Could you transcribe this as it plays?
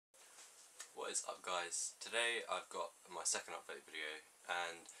What is up, guys? Today I've got my second upload video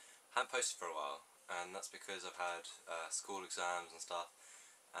and I haven't posted for a while, and that's because I've had school exams and stuff,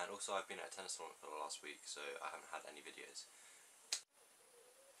 and also I've been at a tennis tournament for the last week, so I haven't had any videos.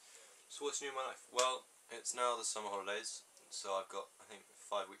 So what's new in my life? Well, it's now the summer holidays, so I've got I think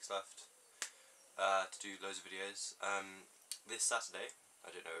 5 weeks left to do loads of videos. This Saturday,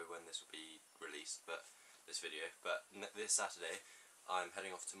 I don't know when this will be released, but this Saturday I'm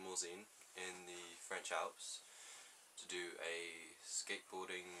heading off to Morzine in the French Alps to do a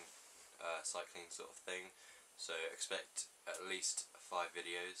skateboarding, cycling sort of thing. So expect at least 5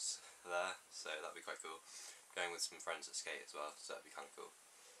 videos there, so that'd be quite cool. Going with some friends that skate as well, so that'd be kind of cool.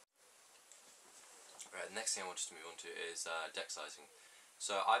 Right, the next thing I wanted to move on to is deck sizing.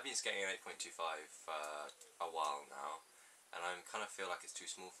 So I've been skating at 8.25 for a while now, and I kind of feel like it's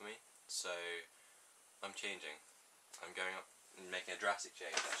too small for me, so I'm changing. I'm going up and making a drastic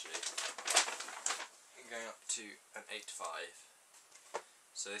change actually. I'm going up to an 8.5.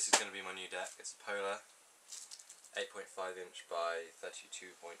 So this is going to be my new deck. It's a Polar 8.5 inch by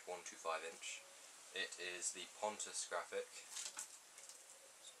 32.125 inch. It is the Pontus graphic.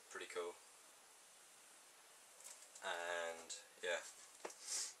 It's pretty cool. And yeah,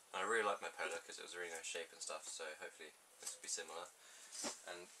 I really like my Polar because it was a really nice shape and stuff, so hopefully this will be similar.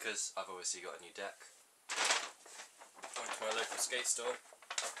 And because I've obviously got a new deck, I went to my local skate store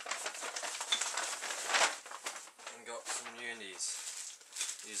and got some new indies.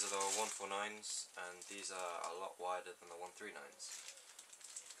 These are the 149s, and these are a lot wider than the 139s,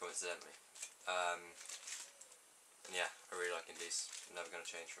 coincidentally. And yeah, I really like indies. I'm never going to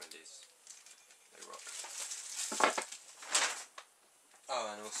change from indies. They rock.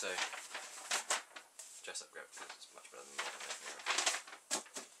 Oh, and also dress up grip, because it's much better than that.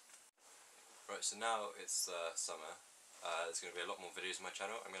 Right, so now it's summer. There's going to be a lot more videos on my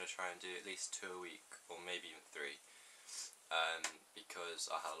channel. I'm going to try and do at least 2 a week, or maybe even 3, because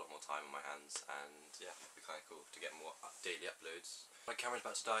I have a lot more time on my hands, and yeah, it'd be kind of cool to get more daily uploads. My camera's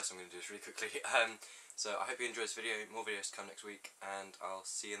about to die, so I'm going to do this really quickly. So I hope you enjoyed this video. More videos to come next week, and I'll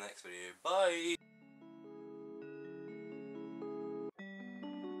see you in the next video. Bye!